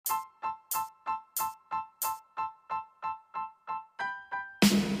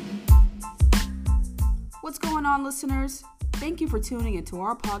What's going on, listeners? Thank you for tuning into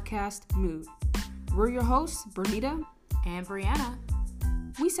our podcast, Mood. We're your hosts, Bernita and Brianna.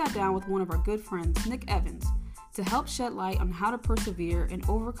 We sat down with one of our good friends, Nick Evans, to help shed light on how to persevere and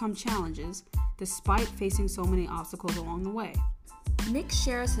overcome challenges despite facing so many obstacles along the way. Nick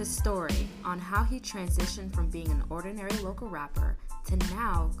shares his story on how he transitioned from being an ordinary local rapper to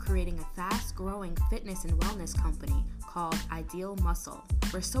now creating a fast-growing fitness and wellness company called Ideal Muscle.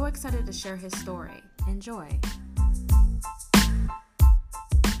 We're so excited to share his story. Enjoy.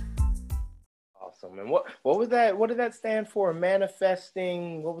 Awesome. And what was that? What did that stand for?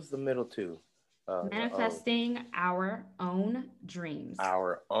 Manifesting. What was the middle two? Manifesting our own dreams.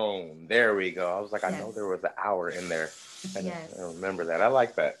 Our own. There we go. I was like, Yes. I know there was an hour in there. Yes. I remember that. I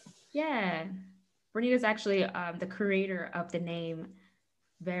like that. Yeah. Bernita's actually the creator of the name.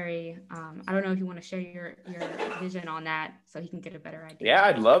 Very, I don't know if you want to share your vision on that so he can get a better idea. Yeah,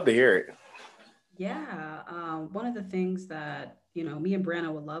 I'd love to hear it. Yeah, one of the things that, me and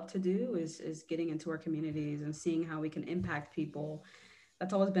Brianna would love to do is getting into our communities and seeing how we can impact people.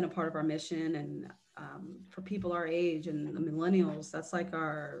 That's always been a part of our mission. And for people our age and the millennials, that's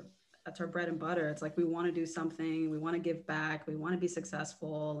our bread and butter. It's like we want to do something, we want to give back, we want to be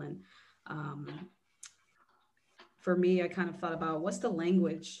successful. And for me, I kind of thought about what's the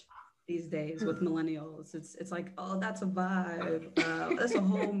language these days with millennials. It's like, oh, that's a vibe. That's a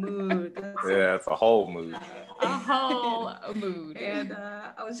whole mood. It's a whole mood. A whole mood. And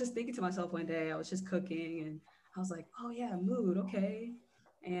I was just thinking to myself one day, I was just cooking and I was like, oh yeah, mood, okay.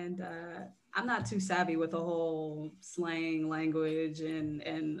 And I'm not too savvy with the whole slang language and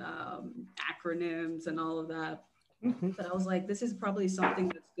acronyms and all of that. Mm-hmm. But I was like, this is probably something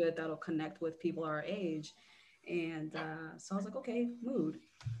that's good that'll connect with people our age. And so I was like, okay, mood.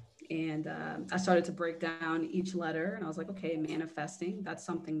 And I started to break down each letter and I was like, okay, manifesting. That's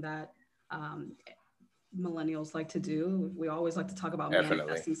something that millennials like to do. We always like to talk about Definitely.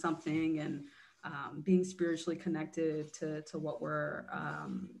 Manifesting something and being spiritually connected to what we're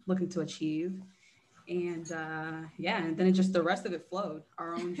looking to achieve. And and then the rest of it flowed,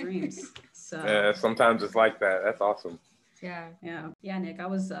 our own dreams. So Yeah, sometimes it's like that. That's awesome. Yeah, Nick, I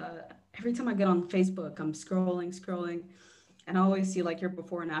was every time I get on Facebook, I'm scrolling, and I always see like your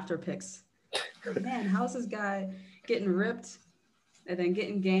before and after pics. Man, how's this guy getting ripped and then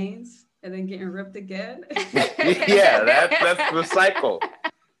getting gains and then getting ripped again? Yeah, that's the cycle.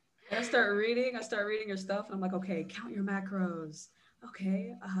 And I start reading your stuff and I'm like, okay, count your macros.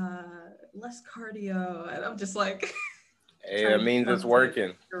 Okay, less cardio. And I'm just like, Hey, that means it's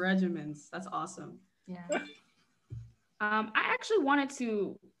working. Your regimens. That's awesome. Yeah. I actually wanted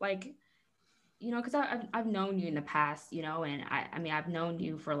to because I've known you in the past, and I've known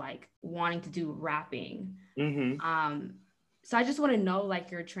you for wanting to do rapping. Mm-hmm. So I just want to know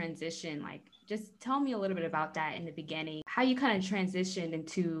your transition, just tell me a little bit about that in the beginning, how you kind of transitioned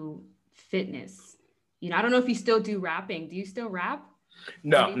into fitness. I don't know if you still do rapping. Do you still rap?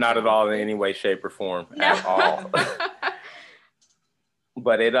 No, not at all in any way, shape, or form at all.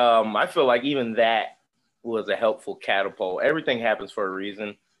 But I feel like even that was a helpful catapult. Everything happens for a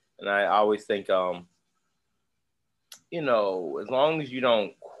reason. And I always think, as long as you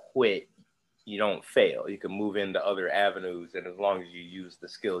don't quit, you don't fail. You can move into other avenues. And as long as you use the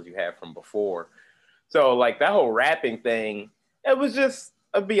skills you have from before. So that whole rapping thing, it was just,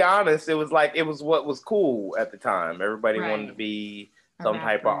 I'll be honest, it was what was cool at the time. Everybody wanted to be some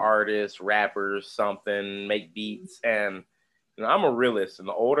type of artist, rapper, something, make beats. And I'm a realist. And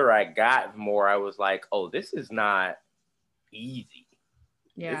the older I got, the more I was like, oh, this is not easy.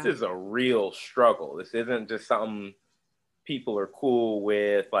 Yeah. This is a real struggle. This isn't just something people are cool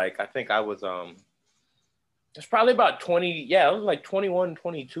with. I think I was, it's probably about 20. Yeah, I was 21,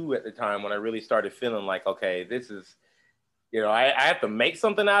 22 at the time when I really started feeling like, okay, this is, I have to make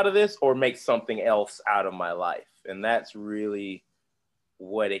something out of this or make something else out of my life. And that's really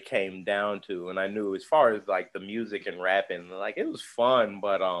what it came down to. And I knew as far as the music and rapping, it was fun,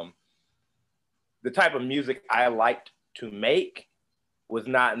 but the type of music I liked to make was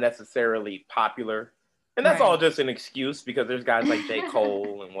not necessarily popular. And that's all just an excuse because there's guys like J.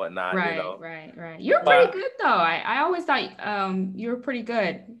 Cole and whatnot. Right. You're pretty good though. I always thought you were pretty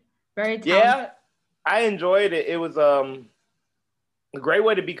good. Very talented. Yeah, I enjoyed it. It was a great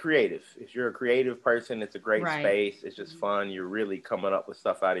way to be creative. If you're a creative person, it's a great space. It's just fun. You're really coming up with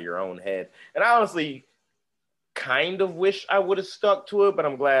stuff out of your own head. And I honestly kind of wish I would have stuck to it, but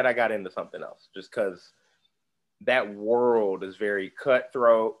I'm glad I got into something else just because that world is very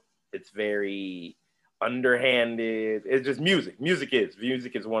cutthroat. It's very underhanded. It's just music. Music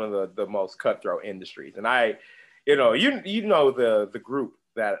is one of the most cutthroat industries. And I, the group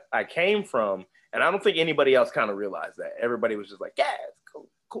that I came from, And I don't think anybody else kind of realized that. Everybody was just like, yeah, it's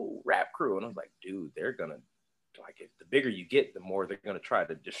cool rap crew. And I was like, dude, they're gonna, like, the bigger you get, the more they're gonna try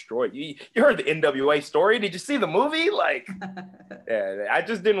to destroy you. You heard the NWA story? Did you see the movie? Like, yeah, I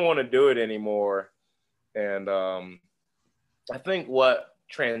just didn't want to do it anymore. And I think what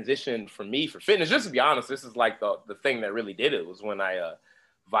transitioned for me for fitness, just to be honest, this is like the thing that really did it, was when I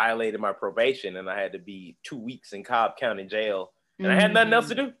violated my probation and I had to be 2 weeks in Cobb County Jail, and I had nothing else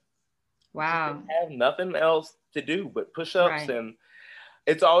to do. Wow. I have nothing else to do but push-ups. Right. And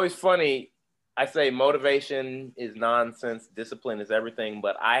it's always funny. I say motivation is nonsense, discipline is everything,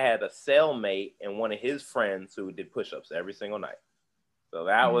 but I had a cellmate and one of his friends who did push-ups every single night. So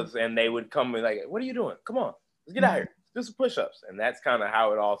that was, and they would come and like, what are you doing? Come on, let's get out here. Do some push-ups. And that's kind of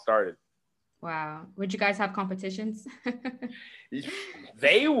how it all started. Wow. Would you guys have competitions?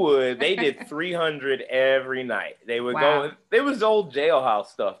 They did 300 every night. They would go, it was old jailhouse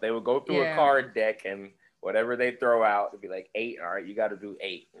stuff. They would go through a card deck and whatever they throw out, it'd be like 8. All right, you got to do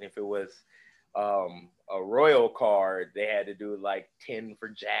 8. And if it was a royal card, they had to do like 10 for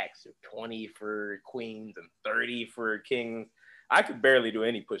jacks or 20 for queens and 30 for kings. I could barely do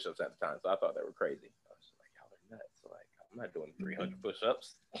any push-ups at the time, so I thought they were crazy. I was like, y'all are nuts. Like, I'm not doing 300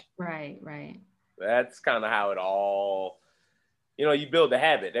 push-ups. Right. That's kind of how it all, you build a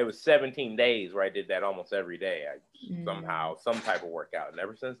habit. There was 17 days where I did that almost every day. Somehow, some type of workout. And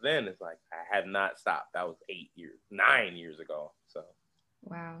ever since then, it's like I have not stopped. That was 9 years ago. So.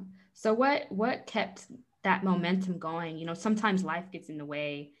 Wow. So what kept that momentum going? Sometimes life gets in the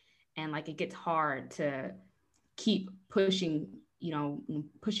way and like it gets hard to keep pushing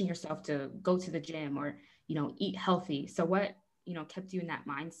yourself to go to the gym or, eat healthy. So what, kept you in that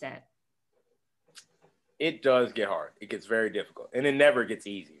mindset? It does get hard. It gets very difficult and it never gets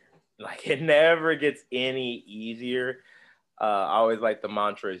easier. Like it never gets any easier. I always like the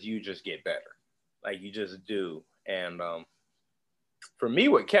mantra is you just get better. Like you just do. And for me,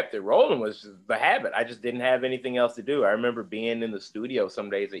 what kept it rolling was the habit. I just didn't have anything else to do. I remember being in the studio some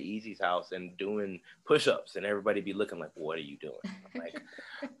days at Easy's house and doing push-ups and everybody be looking like, what are you doing? I'm like,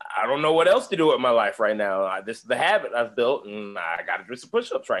 I don't know what else to do with my life right now. This is the habit I've built and I got to do some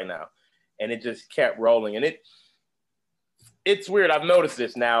push-ups right now. And it just kept rolling. And it's weird. I've noticed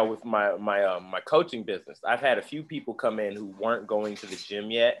this now with my coaching business. I've had a few people come in who weren't going to the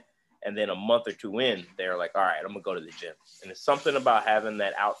gym yet. And then a month or two in, they're like, all right, I'm going to go to the gym. And it's something about having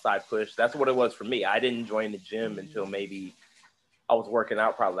that outside push. That's what it was for me. I didn't join the gym until maybe I was working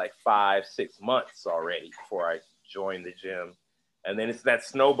out probably like 5-6 months already before I joined the gym. And then it's that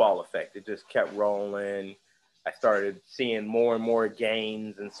snowball effect. It just kept rolling. I started seeing more and more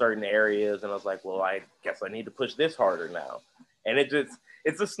gains in certain areas. And I was like, well, I guess I need to push this harder now. And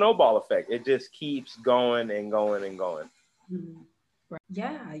it's a snowball effect. It just keeps going and going and going. Mm-hmm.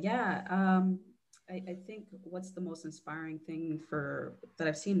 Yeah. I think what's the most inspiring thing that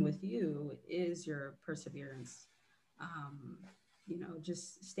I've seen with you is your perseverance.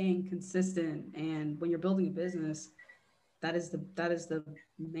 Just staying consistent. And when you're building a business, that is the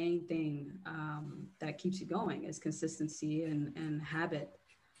main thing that keeps you going is consistency and habit.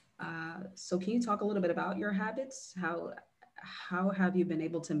 So can you talk a little bit about your habits? How have you been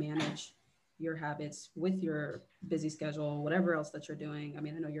able to manage your habits with your busy schedule, whatever else that you're doing? I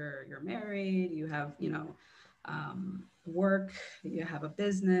mean, I know you're married, you have, work, you have a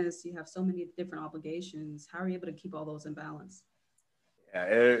business, you have so many different obligations. How are you able to keep all those in balance? Yeah,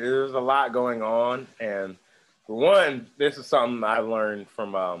 there's a lot going on. And for one, this is something I learned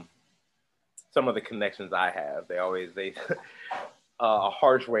from some of the connections I have. They a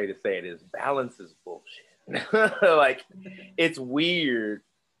harsh way to say it is balance is bullshit. Like it's weird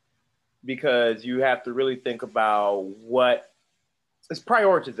because you have to really think about it's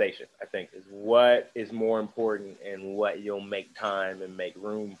prioritization, I think, is what is more important and what you'll make time and make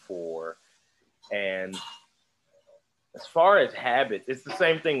room for. And as far as habits, it's the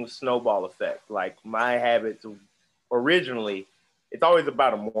same thing with snowball effect. Like my habits originally, it's always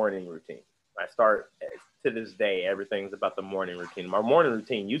about a morning routine. I start to this day, everything's about the morning routine. My morning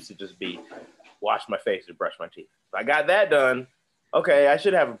routine used to just be wash my face and brush my teeth. If I got that done, okay, I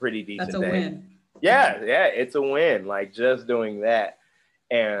should have a pretty decent day. That's a win. Yeah, it's a win, like just doing that.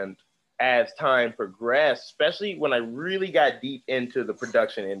 And as time progressed, especially when I really got deep into the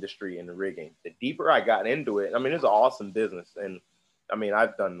production industry and the rigging, the deeper I got into it, I mean, it's an awesome business. And I mean,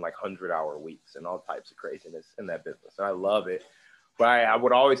 I've done like 100-hour weeks and all types of craziness in that business. And I love it. But I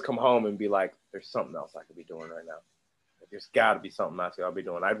would always come home and be like, there's something else I could be doing right now. There's got to be something else I'll be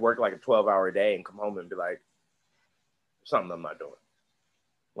doing. I'd work like a 12-hour day and come home and be like, something I'm not doing.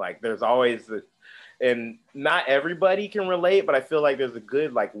 Like there's always And not everybody can relate, but I feel like there's a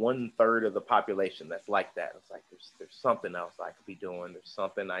good like 1/3 of the population that's like that. It's like there's something else I could be doing. There's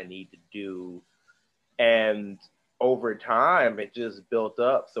something I need to do. And over time, it just built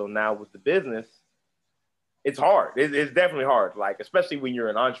up. So now with the business, it's hard. It's definitely hard. Like, especially when you're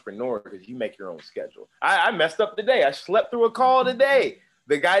an entrepreneur, because you make your own schedule. I messed up today. I slept through a call today.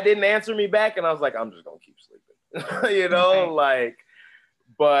 The guy didn't answer me back, and I was like, I'm just gonna keep sleeping. You know, like,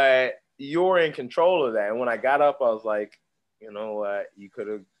 but you're in control of that. And when I got up, I was like, you know what? You could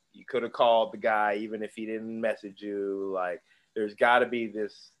have called the guy even if he didn't message you. Like, there's got to be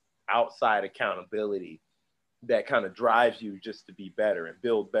this outside accountability that kind of drives you just to be better and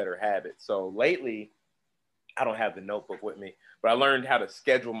build better habits. So lately, I don't have the notebook with me, but I learned how to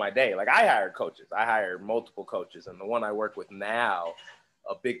schedule my day. Like, I hired coaches. I hired multiple coaches, and the one I work with now,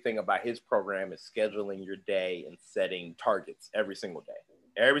 a big thing about his program is scheduling your day and setting targets every single day.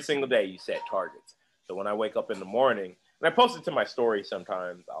 Every single day you set targets. So when I wake up in the morning, and I post it to my story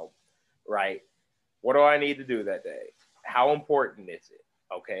sometimes, I'll write, what do I need to do that day? How important is it?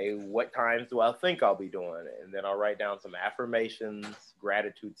 Okay, what times do I think I'll be doing it? And then I'll write down some affirmations,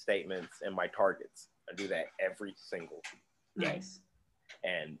 gratitude statements, and my targets. I do that every single day. Nice.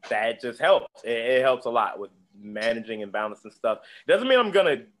 And that just helps. It helps a lot with managing and balancing stuff. Doesn't mean I'm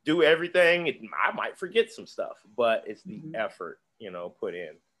going to do everything. I might forget some stuff, but it's the effort, put in.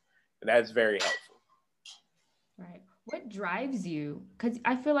 And that's very helpful. Right. What drives you? Because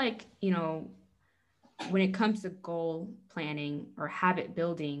I feel like, when it comes to goal planning or habit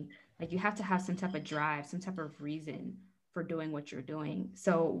building, like you have to have some type of drive, some type of reason for doing what you're doing.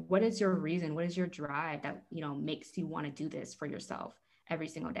 So what is your reason? What is your drive that, makes you want to do this for yourself every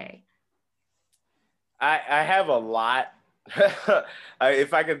single day? I have a lot.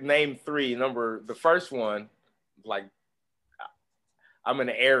 If I could name three, the first one, like, I'm an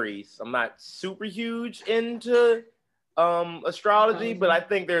Aries. I'm not super huge into astrology, but I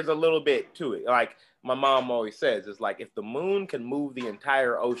think there's a little bit to it. Like my mom always says, it's like, if the moon can move the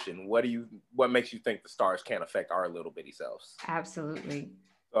entire ocean, what makes you think the stars can't affect our little bitty selves? Absolutely.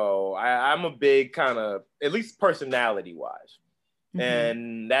 So I'm a big kind of, at least personality wise.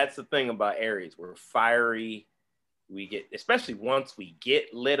 And that's the thing about Aries. We're fiery. We get, especially once we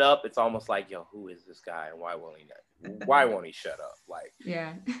get lit up, it's almost like, yo, who is this guy and why won't he shut up? Like,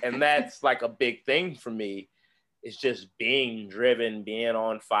 yeah. And that's like a big thing for me. It's just being driven, being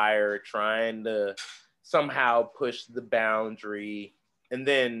on fire, trying to somehow push the boundary. And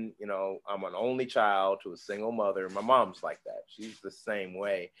then, I'm an only child to a single mother. My mom's like that. She's the same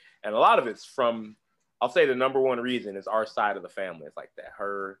way. And a lot of it's from, I'll say the number one reason is our side of the family. It's like that.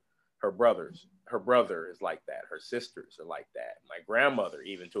 Her brother is like that. Her sisters are like that. My grandmother,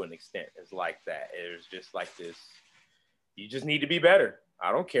 even to an extent, is like that. It's just like this. You just need to be better.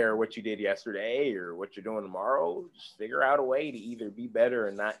 I don't care what you did yesterday or what you're doing tomorrow. Just figure out a way to either be better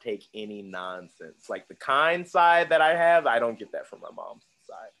and not take any nonsense. Like the kind side that I have, I don't get that from my mom's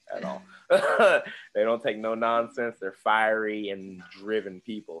side at all. They don't take no nonsense. They're fiery and driven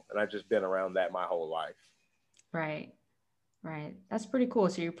people. And I've just been around that my whole life. Right. That's pretty cool.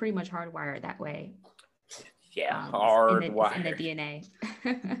 So you're pretty much hardwired that way. Yeah, hardwired. In the DNA.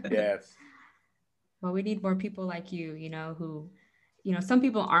 Yes. Well, we need more people like you, who, some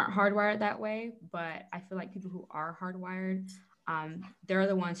people aren't hardwired that way, but I feel like people who are hardwired, they're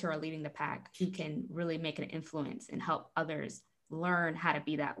the ones who are leading the pack, who can really make an influence and help others learn how to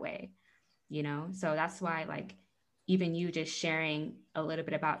be that way, So that's why, like, even you just sharing a little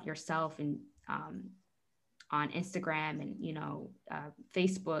bit about yourself and on Instagram and,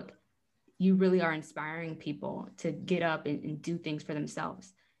 Facebook, you really are inspiring people to get up and do things for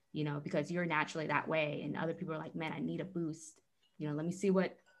themselves, because you're naturally that way. And other people are like, man, I need a boost. Let me see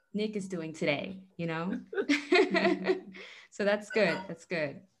what Nick is doing today, So that's good. That's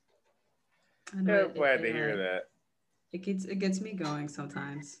good. I'm glad to hear that. It gets me going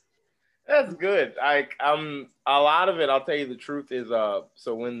sometimes. That's good. A lot of it, I'll tell you the truth, is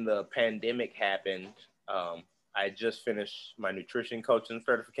so when the pandemic happened, I just finished my nutrition coaching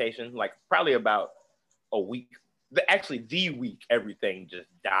certification, like probably about a week. The week everything just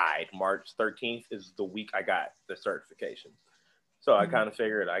died. March 13th is the week I got the certification. So I kind of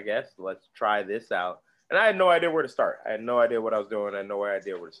figured, I guess, let's try this out. And I had no idea where to start. I had no idea what I was doing. I had no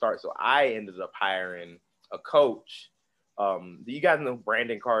idea where to start. So I ended up hiring a coach. Do you guys know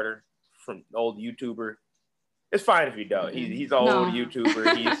Brandon Carter, from old YouTuber? It's fine if you don't. He's an old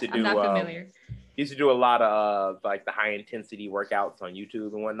YouTuber. He used to do. I'm not familiar. He used to do a lot of like the high intensity workouts on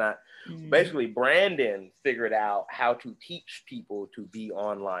YouTube and whatnot. Basically, Brandon figured out how to teach people to be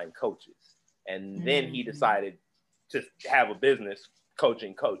online coaches. And then he decided to have a business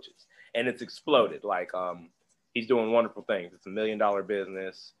coaching coaches. and it's exploded. Like, he's doing wonderful things. It's $1 million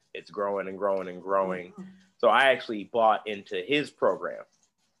business. It's growing and growing and growing. So I actually bought into his program.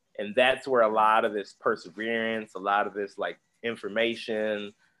 And that's where a lot of this perseverance, a lot of this like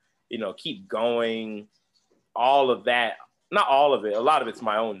information, you know, keep going, all of that, not all of it, a lot of it's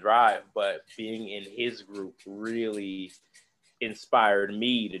my own drive, but being in his group really inspired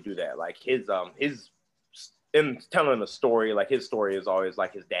me to do that. Like his in telling the story, like his story is always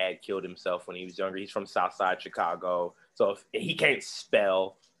like his dad killed himself when he was younger. He's from Southside Chicago. So if he can't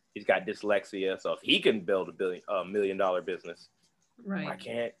spell, he's got dyslexia. So if he can build a $1 million business, right?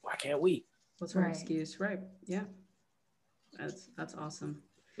 Why can't we? What's our excuse? Right. Yeah. That's awesome.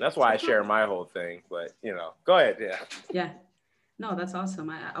 That's why I share my whole thing, but you know, go ahead. Yeah. Yeah. No, that's awesome.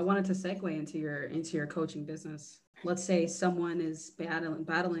 I wanted to segue into your coaching business. Let's say someone is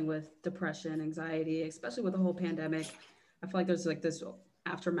battling with depression, anxiety, especially with the whole pandemic. I feel like there's like this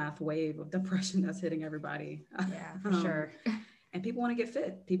aftermath wave of depression that's hitting everybody. Yeah, for sure. And people want to get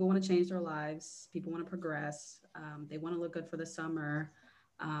fit. People want to change their lives. People want to progress. They want to look good for the summer.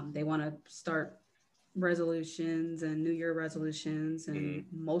 They want to start resolutions and New Year resolutions, and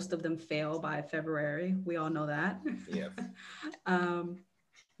most of them fail by February. We all know that. Yeah.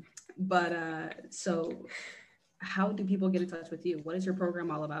 So how do people get in touch with you? What is your program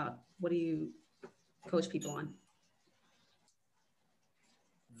all about? What do you coach people on?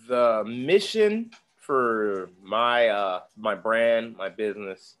 The mission for my my brand, my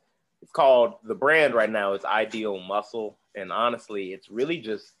business, it's called, the brand right now is Ideal Muscle. And honestly, it's really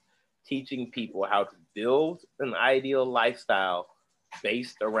just teaching people how to build an ideal lifestyle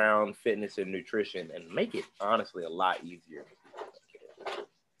based around fitness and nutrition, and make it honestly a lot easier.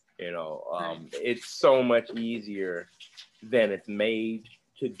 You know, it's so much easier than it's made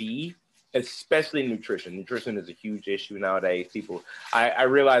to be, especially nutrition. Nutrition is a huge issue nowadays. People, I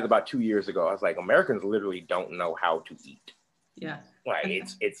realized about 2 years ago, I was like, Americans literally don't know how to eat. Yeah. Like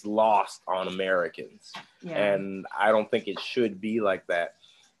it's lost on Americans. Yeah. And I don't think it should be like that.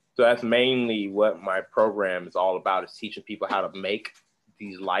 So that's mainly what my program is all about, is teaching people how to make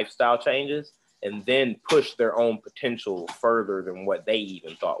these lifestyle changes and then push their own potential further than what they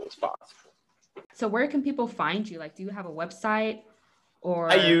even thought was possible. So where can people find you? Like, do you have a website? Or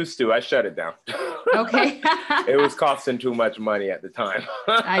I used to. I shut it down. Okay. It was costing too much money at the time.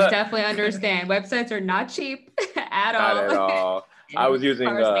 I definitely understand. Websites are not cheap at all. Not at all. I was using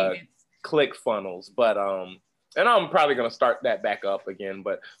ClickFunnels, but and I'm probably going to start that back up again,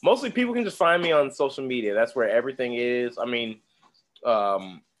 but mostly people can just find me on social media. That's where everything is. I mean,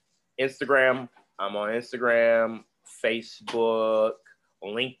 Instagram, I'm on Instagram, Facebook,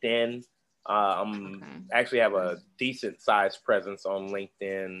 LinkedIn. Actually have a decent sized presence on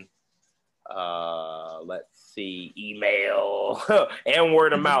LinkedIn. Let's see, email and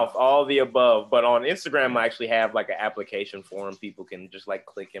word of mouth, all the above. But on Instagram, I actually have like an application form. People can just like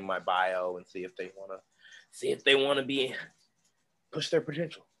click in my bio and see if they want to be push their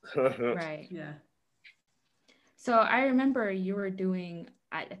potential. Right. Yeah. So I remember you were doing,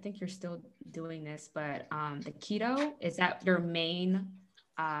 I think you're still doing this, but the keto, is that your main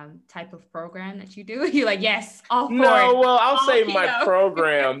type of program that you do? You're like, yes, all for it. No, well, I'll all say keto. My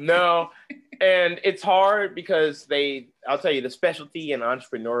program. No. And it's hard because I'll tell you, the specialty in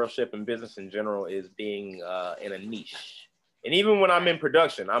entrepreneurship and business in general is being in a niche. And even when I'm in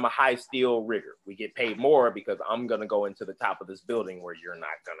production, I'm a high steel rigger. We get paid more because I'm going to go into the top of this building where you're not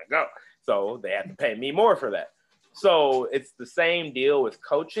going to go. So they have to pay me more for that. So it's the same deal with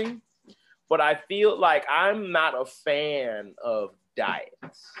coaching, but I feel like I'm not a fan of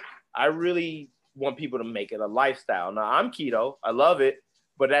diets. I really want people to make it a lifestyle. Now, I'm keto. I love it,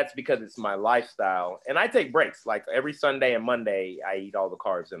 but that's because it's my lifestyle. And I take breaks. Like every Sunday and Monday, I eat all the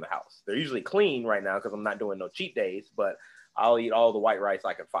carbs in the house. They're usually clean right now because I'm not doing no cheat days, but I'll eat all the white rice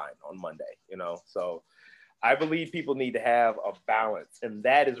I can find on Monday, you know? So I believe people need to have a balance. And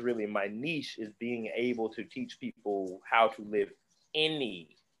that is really my niche, is being able to teach people how to live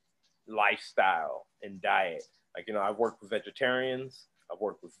any lifestyle and diet. Like, you know, I've worked with vegetarians, I've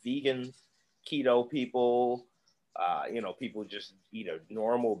worked with vegans, keto people, you know, people just eat a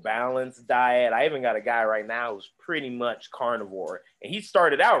normal balanced diet. I even got a guy right now who's pretty much carnivore, and he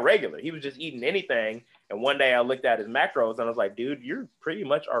started out regular. He was just eating anything. And one day I looked at his macros and I was like, dude, you're pretty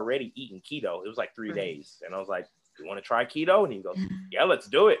much already eating keto. It was like 3 days. And I was like, you want to try keto? And he goes, yeah, let's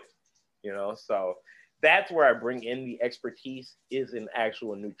do it. You know, so that's where I bring in the expertise, is an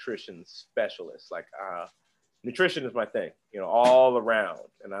actual nutrition specialist. Like, nutrition is my thing, you know, all around.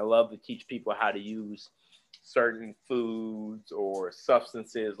 And I love to teach people how to use certain foods or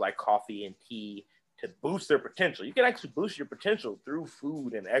substances like coffee and tea to boost their potential. You can actually boost your potential through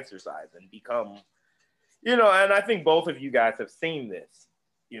food and exercise and become, you know, and I think both of you guys have seen this.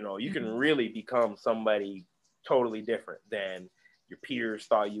 You know, you can really become somebody totally different than your peers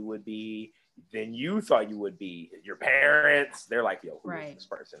thought you would be, than you thought you would be. Your parents, they're like, yo, who is this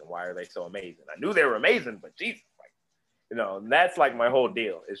person? And why are they so amazing? I knew they were amazing, but Jesus, like, you know, and that's like my whole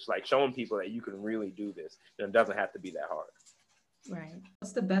deal. It's like showing people that you can really do this. And it doesn't have to be that hard. Right.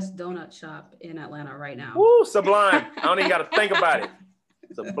 What's the best donut shop in Atlanta right now? Woo, Sublime. I don't even got to think about it.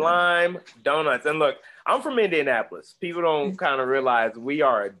 Sublime Donuts. And look, I'm from Indianapolis. People don't kind of realize we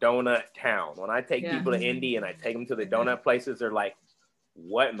are a donut town. When I take people to Indy and I take them to the donut places, they're like,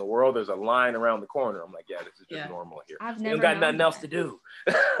 what in the world? There's a line around the corner. I'm like, yeah, this is just normal here. I've we never got nothing else to do.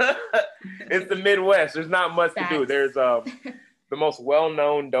 It's the Midwest. There's not much to do. There's the most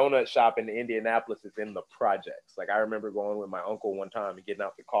well-known donut shop in Indianapolis is in the projects. Like I remember going with my uncle one time and getting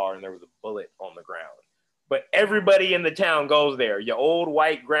out the car and there was a bullet on the ground. But everybody in the town goes there. Your old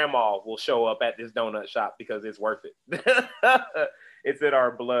white grandma will show up at this donut shop because it's worth it. It's in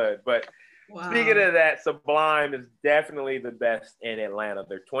our blood. But speaking of that, Sublime is definitely the best in Atlanta.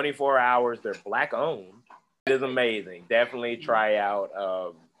 They're 24 hours. They're Black owned. It is amazing. Definitely try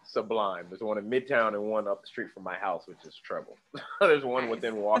out Sublime. There's one in Midtown and one up the street from my house, which is trouble. There's one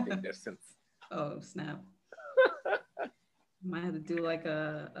within walking distance. Oh, snap. Might have to do like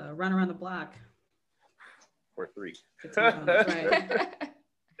a run around the block. Or 3. Right.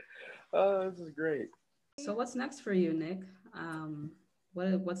 Oh, this is great. So what's next for you, Nick?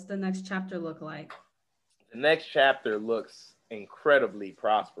 What's the next chapter look like? The next chapter looks incredibly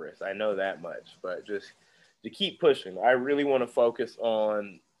prosperous. I know that much, but just to keep pushing. I really want to focus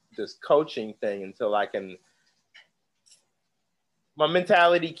on this coaching thing until I can. My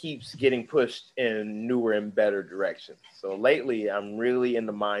mentality keeps getting pushed in newer and better directions. So lately, I'm really in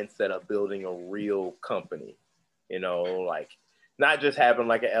the mindset of building a real company. You know, like not just having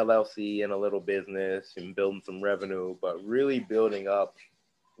like an LLC and a little business and building some revenue, but really building up,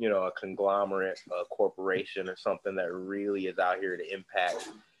 you know, a conglomerate, a corporation or something that really is out here to impact,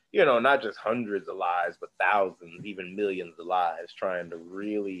 you know, not just hundreds of lives, but thousands, even millions of lives, trying to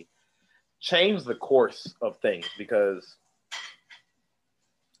really change the course of things. Because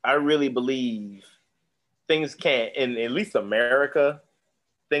I really believe things can't, in at least America,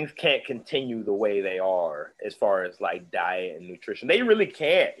 things can't continue the way they are as far as like diet and nutrition. They really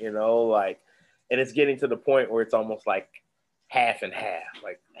can't, you know, like, and it's getting to the point where it's almost like half and half.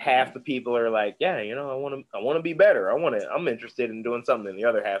 Like half the people are like, yeah, you know, I want to be better. I'm interested in doing something. And the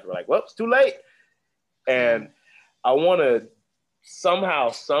other half are like, well, it's too late. And I want to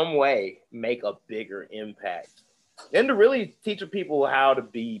somehow, some way make a bigger impact and to really teach people how to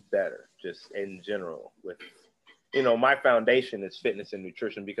be better just in general with, you know, my foundation is fitness and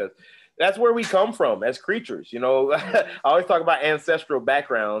nutrition because that's where we come from as creatures. You know, I always talk about ancestral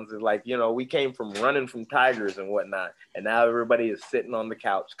backgrounds and like, you know, we came from running from tigers and whatnot. And now everybody is sitting on the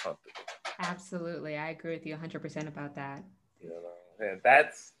couch comfortably. Absolutely. I agree with you 100% about that. You know, and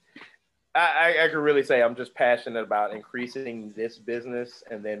that's, I could really say I'm just passionate about increasing this business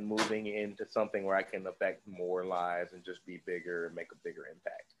and then moving into something where I can affect more lives and just be bigger and make a bigger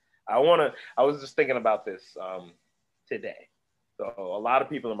impact. I was just thinking about this today. So a lot of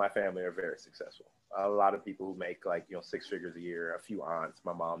people in my family are very successful. A lot of people who make like, you know, 6 figures a year, a few aunts,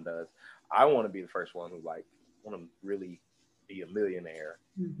 my mom does. I want to be the first one who like want to really be a millionaire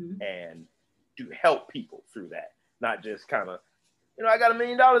and do help people through that. Not just kind of, you know, I got $1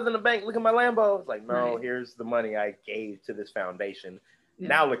 million in the bank. Look at my Lambo. It's like, no, here's the money I gave to this foundation. Yeah.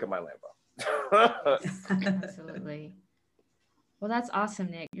 Now look at my Lambo. Absolutely. Well, that's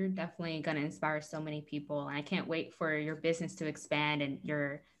awesome, Nick. You're definitely going to inspire so many people. And I can't wait for your business to expand and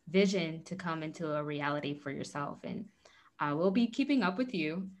your vision to come into a reality for yourself. And I will be keeping up with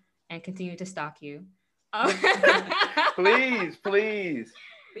you and continue to stalk you. Please.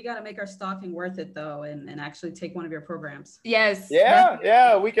 We got to make our stalking worth it, though, and actually take one of your programs. Yes.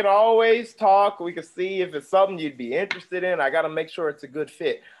 Yeah. We can always talk. We can see if it's something you'd be interested in. I got to make sure it's a good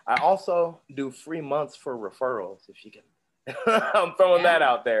fit. I also do free months for referrals if you can. I'm throwing that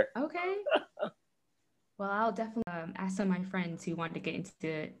out there. Okay. Well, I'll definitely ask some of my friends who want to get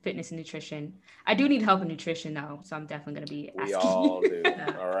into fitness and nutrition. I do need help in nutrition, though, so I'm definitely going to be asking. We all do.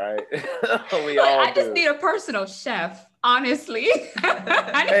 All right. I just need a personal chef, honestly.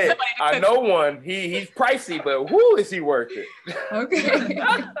 I know one. He's pricey, but whoo, is he worth it? Okay.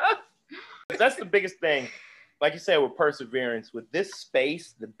 That's the biggest thing. Like you said, with perseverance, with this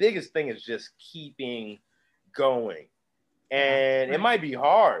space, the biggest thing is just keeping going. And it might be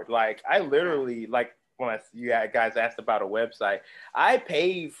hard. Like I literally, like when you guys asked about a website, I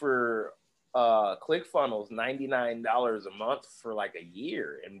paid for ClickFunnels $99 a month for like a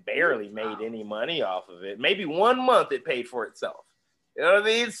year and barely made any money off of it. Maybe 1 month it paid for itself. You know what I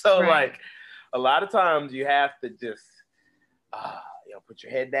mean? So like a lot of times you have to just, put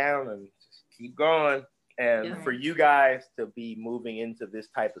your head down and just keep going. And for you guys to be moving into this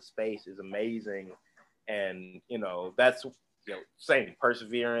type of space is amazing. And, that's, same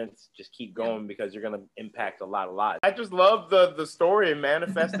perseverance, just keep going because you're going to impact a lot. I just love the story and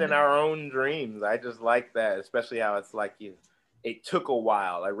manifesting our own dreams. I just like that, especially how it's like it took a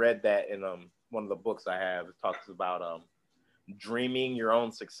while. I read that in one of the books I have. It talks about dreaming your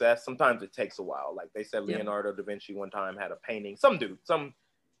own success. Sometimes it takes a while. Like they said, Leonardo da Vinci one time had a painting, some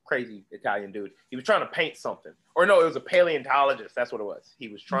crazy Italian dude. He was trying to paint something. Or no, it was a paleontologist. That's what it was. He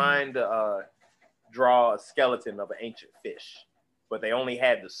was trying to draw a skeleton of an ancient fish, but they only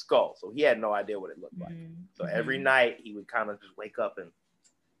had the skull. So he had no idea what it looked like. So every night he would kind of just wake up and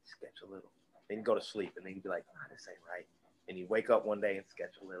sketch a little. Then he'd go to sleep and then he'd be like, this ain't right. And he'd wake up one day and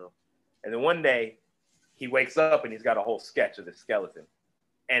sketch a little. And then one day he wakes up and he's got a whole sketch of the skeleton.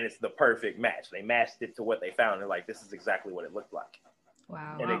 And it's the perfect match. They matched it to what they found. They're like, this is exactly what it looked like.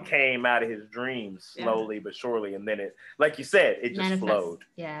 Wow. And it came out of his dreams slowly but surely. And then it, like you said, it just flowed.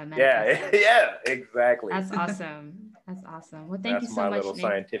 Yeah. Yeah, exactly. That's awesome. Well, thank you so much, That's my little Nick.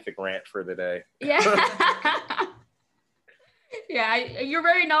 Scientific rant for the day. Yeah. You're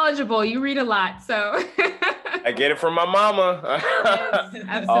very knowledgeable. You read a lot, so. I get it from my mama.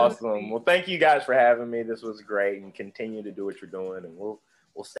 Yes, awesome. Well, thank you guys for having me. This was great, and continue to do what you're doing, and we'll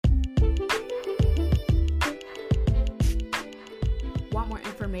stay. Want more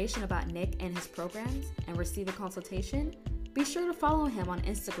information about Nick and his programs and receive a consultation? Be sure to follow him on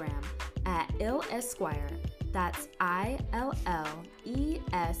Instagram at IllEsquire. That's ILLESQUIRE,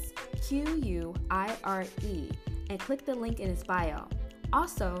 and click the link in his bio.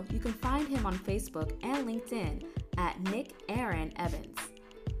 Also, you can find him on Facebook and LinkedIn at Nick Aaron Evans.